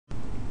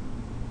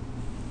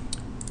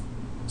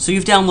So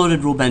you've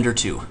downloaded RuleBender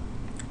 2.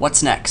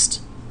 What's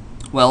next?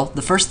 Well,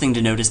 the first thing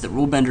to note is that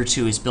RuleBender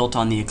 2 is built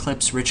on the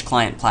Eclipse Rich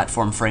Client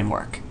Platform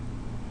framework.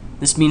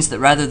 This means that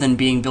rather than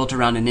being built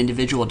around an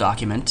individual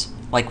document,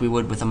 like we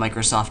would with a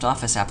Microsoft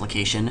Office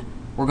application,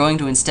 we're going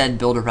to instead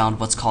build around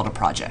what's called a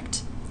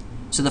project.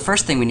 So the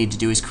first thing we need to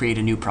do is create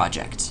a new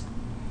project.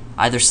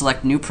 Either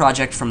select New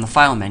Project from the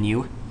File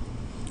menu,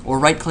 or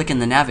right-click in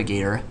the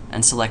Navigator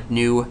and select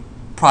New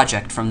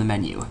Project from the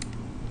menu.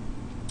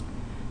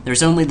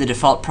 There's only the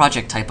default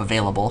project type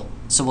available,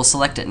 so we'll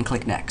select it and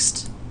click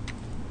Next.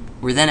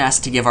 We're then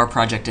asked to give our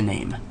project a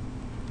name.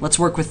 Let's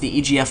work with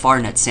the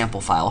EGFRnet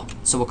sample file,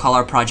 so we'll call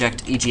our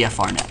project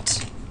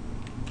EGFRnet.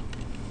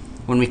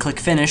 When we click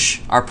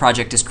Finish, our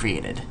project is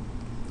created.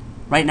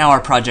 Right now our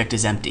project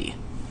is empty.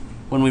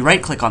 When we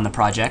right-click on the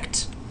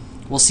project,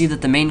 we'll see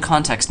that the main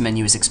context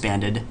menu is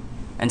expanded,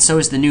 and so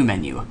is the new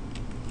menu.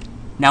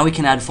 Now we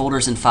can add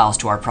folders and files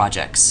to our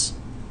projects.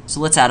 So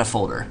let's add a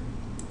folder.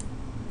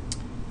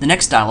 The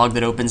next dialog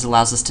that opens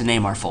allows us to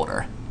name our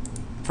folder.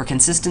 For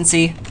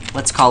consistency,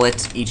 let's call it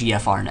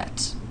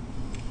EGFRnet.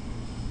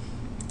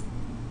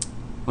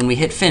 When we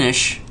hit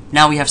Finish,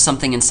 now we have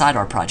something inside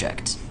our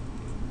project.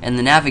 In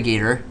the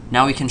Navigator,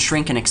 now we can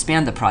shrink and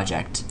expand the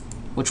project,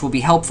 which will be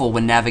helpful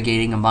when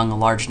navigating among a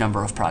large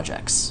number of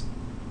projects.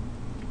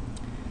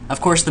 Of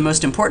course, the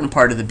most important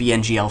part are the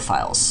BNGL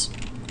files.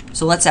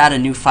 So let's add a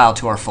new file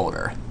to our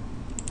folder.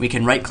 We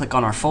can right-click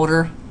on our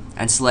folder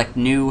and select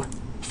New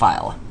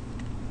File.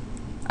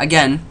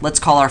 Again, let's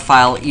call our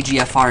file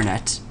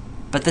EGFRnet,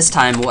 but this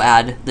time we'll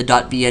add the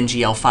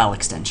 .bngl file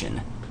extension.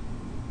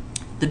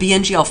 The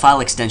BNGL file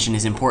extension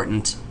is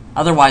important,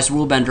 otherwise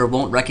RuleBender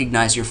won't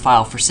recognize your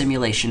file for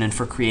simulation and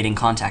for creating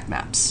contact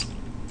maps.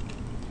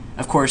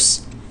 Of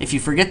course, if you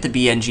forget the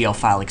BNGL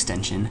file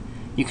extension,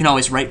 you can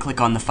always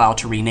right-click on the file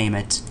to rename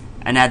it,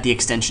 and add the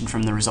extension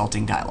from the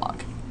resulting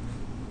dialog.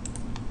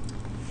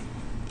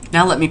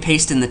 Now let me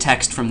paste in the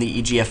text from the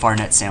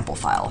EGFRnet sample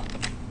file.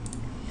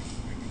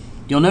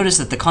 You'll notice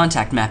that the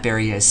contact map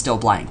area is still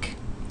blank.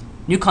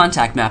 New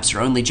contact maps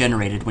are only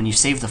generated when you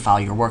save the file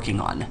you're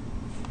working on.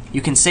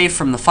 You can save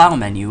from the File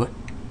menu,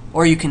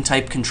 or you can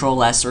type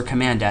Ctrl-S or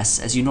Command-S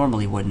as you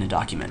normally would in a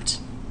document.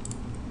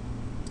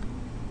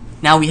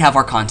 Now we have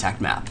our contact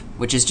map,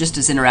 which is just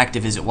as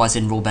interactive as it was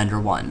in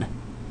RuleBender 1.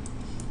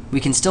 We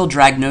can still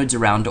drag nodes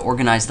around to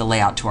organize the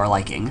layout to our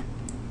liking.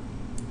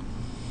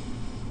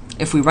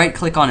 If we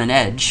right-click on an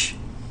edge,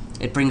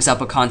 it brings up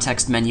a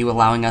context menu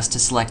allowing us to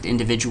select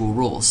individual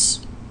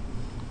rules.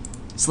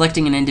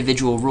 Selecting an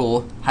individual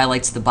rule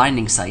highlights the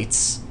binding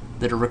sites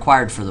that are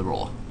required for the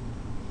rule.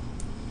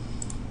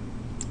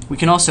 We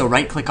can also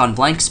right-click on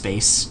blank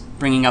space,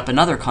 bringing up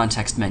another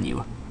context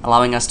menu,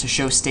 allowing us to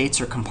show states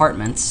or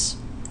compartments,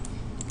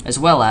 as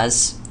well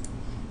as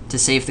to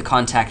save the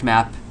contact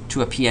map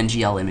to a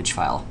PNGL image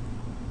file.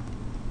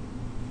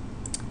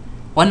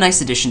 One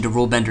nice addition to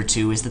RuleBender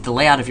 2 is that the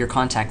layout of your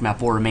contact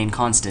map will remain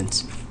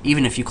constant,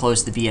 even if you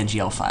close the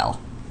BNGL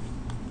file.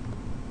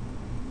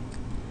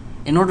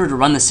 In order to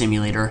run the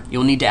simulator,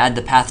 you'll need to add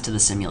the path to the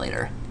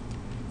simulator.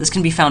 This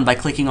can be found by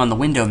clicking on the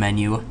Window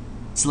menu,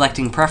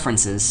 selecting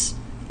Preferences,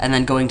 and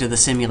then going to the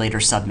Simulator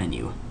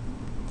submenu.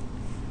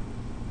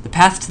 The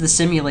path to the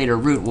simulator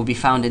root will be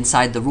found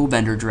inside the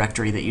RuleBender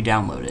directory that you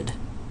downloaded.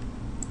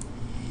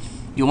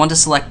 You'll want to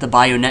select the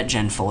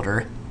BioNetGen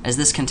folder, as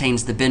this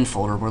contains the bin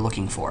folder we're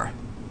looking for.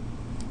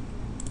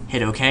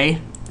 Hit OK,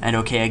 and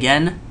OK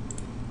again,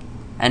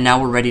 and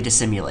now we're ready to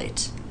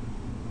simulate.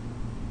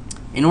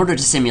 In order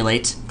to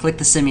simulate, click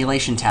the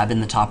Simulation tab in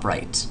the top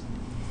right.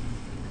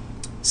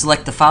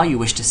 Select the file you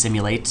wish to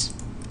simulate,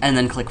 and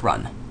then click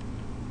Run.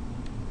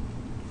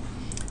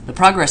 The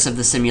progress of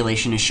the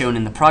simulation is shown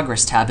in the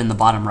Progress tab in the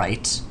bottom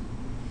right,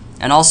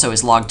 and also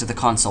is logged to the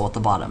console at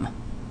the bottom.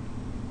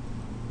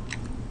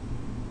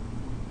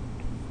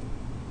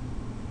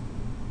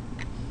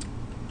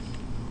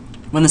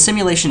 When the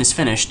simulation is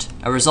finished,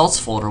 a results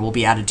folder will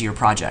be added to your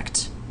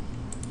project.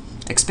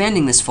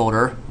 Expanding this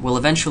folder will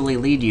eventually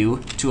lead you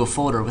to a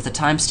folder with a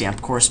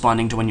timestamp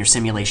corresponding to when your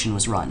simulation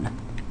was run.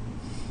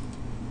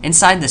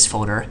 Inside this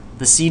folder,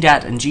 the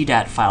CDAT and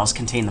GDAT files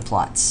contain the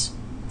plots.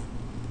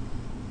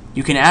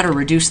 You can add or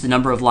reduce the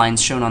number of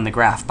lines shown on the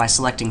graph by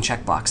selecting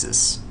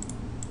checkboxes.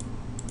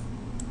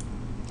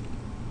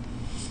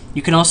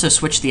 You can also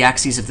switch the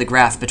axes of the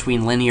graph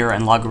between linear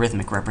and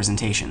logarithmic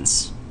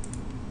representations.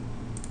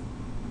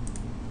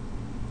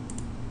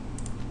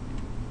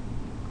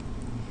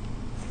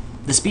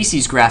 The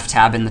Species Graph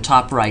tab in the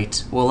top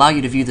right will allow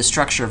you to view the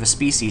structure of a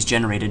species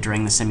generated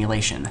during the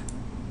simulation.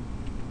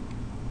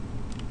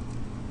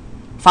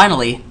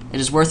 Finally, it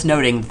is worth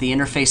noting that the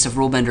interface of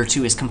RuleBender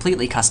 2 is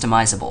completely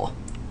customizable.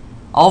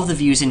 All of the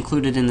views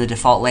included in the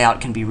default layout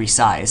can be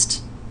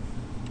resized.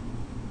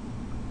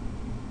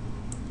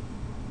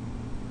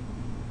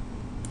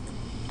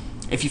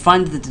 If you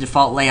find that the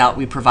default layout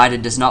we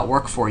provided does not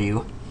work for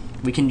you,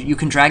 you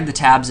can drag the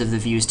tabs of the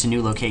views to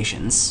new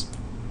locations.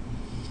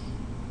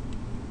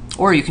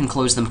 Or you can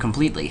close them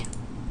completely.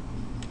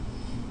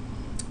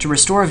 To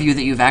restore a view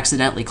that you've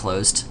accidentally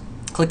closed,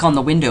 click on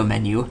the Window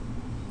menu,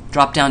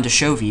 drop down to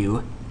Show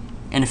View,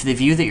 and if the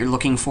view that you're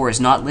looking for is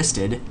not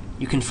listed,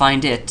 you can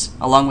find it,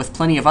 along with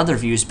plenty of other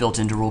views built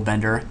into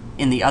RuleBender,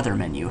 in the Other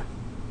menu.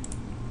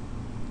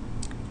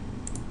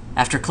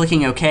 After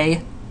clicking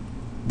OK,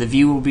 the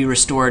view will be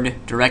restored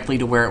directly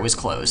to where it was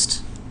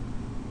closed.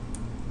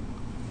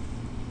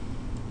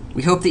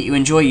 We hope that you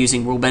enjoy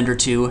using RuleBender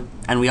 2,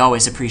 and we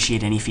always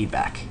appreciate any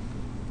feedback.